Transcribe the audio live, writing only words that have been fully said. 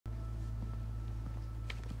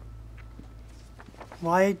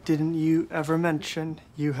Why didn't you ever mention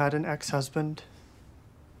you had an ex-husband?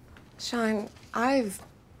 Shaun, I've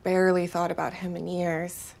barely thought about him in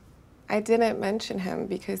years. I didn't mention him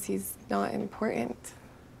because he's not important.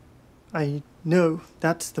 I know,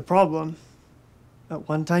 that's the problem. At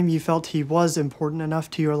one time you felt he was important enough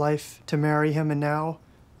to your life to marry him, and now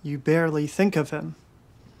you barely think of him.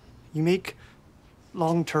 You make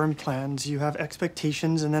long-term plans, you have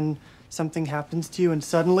expectations, and then something happens to you and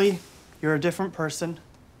suddenly you're a different person.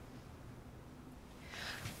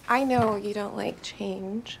 I know you don't like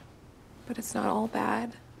change, but it's not all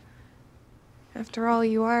bad. After all,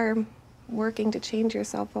 you are working to change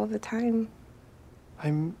yourself all the time.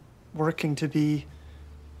 I'm working to be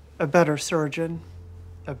a better surgeon,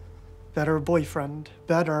 a better boyfriend,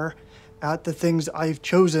 better at the things I've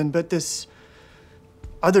chosen, but this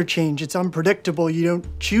other change, it's unpredictable. You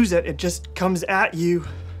don't choose it, it just comes at you.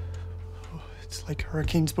 It's like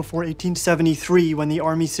hurricanes before 1873 when the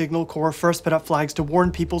Army Signal Corps first put up flags to warn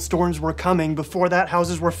people storms were coming. Before that,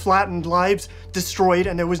 houses were flattened, lives destroyed,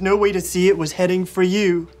 and there was no way to see it was heading for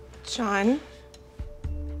you. Shaun,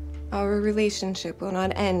 our relationship will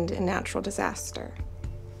not end in natural disaster.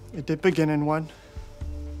 It did begin in one.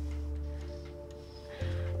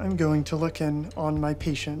 I'm going to look in on my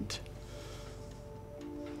patient